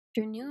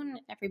Afternoon,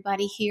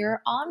 everybody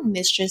here on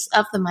Mistress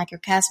of the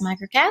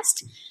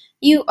Microcast.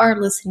 You are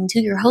listening to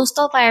your host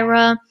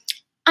Elvira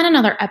on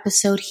another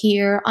episode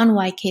here on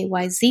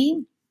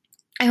YKYZ.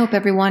 I hope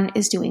everyone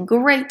is doing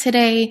great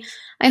today.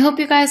 I hope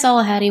you guys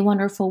all had a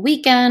wonderful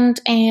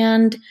weekend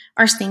and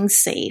are staying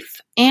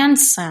safe and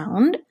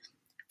sound.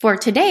 For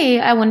today,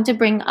 I wanted to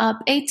bring up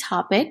a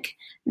topic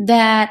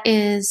that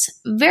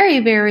is very,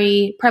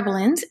 very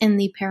prevalent in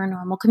the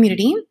paranormal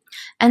community,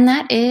 and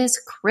that is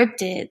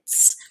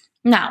cryptids.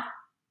 Now,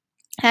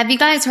 have you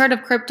guys heard of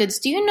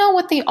cryptids? Do you know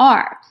what they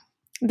are?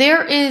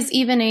 There is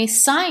even a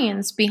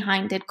science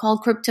behind it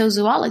called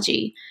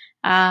cryptozoology,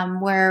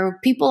 where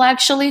people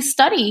actually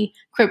study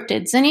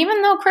cryptids. And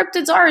even though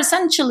cryptids are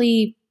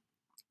essentially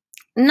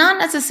not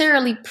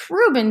necessarily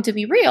proven to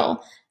be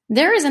real,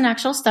 there is an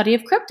actual study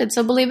of cryptids.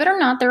 So believe it or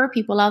not, there are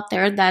people out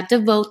there that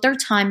devote their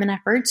time and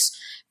efforts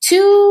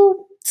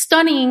to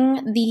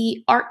studying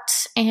the art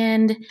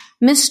and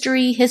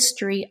mystery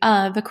history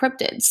of the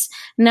cryptids.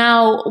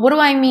 Now, what do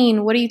I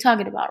mean? What are you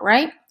talking about,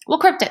 right? Well,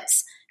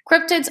 cryptids.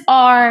 Cryptids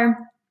are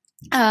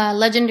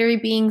legendary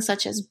beings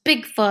such as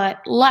Bigfoot,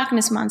 Loch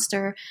Ness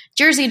Monster,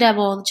 Jersey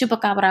Devil,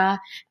 Chupacabra,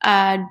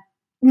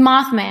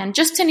 Mothman,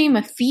 just to name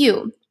a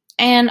few.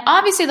 And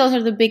obviously those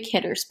are the big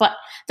hitters, but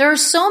there are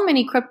so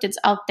many cryptids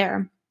out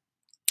there.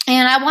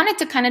 And I wanted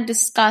to kind of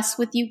discuss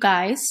with you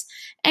guys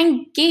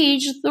and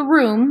gauge the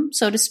room,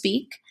 so to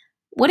speak.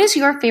 What is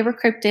your favorite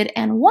cryptid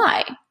and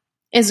why?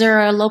 Is there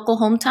a local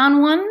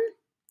hometown one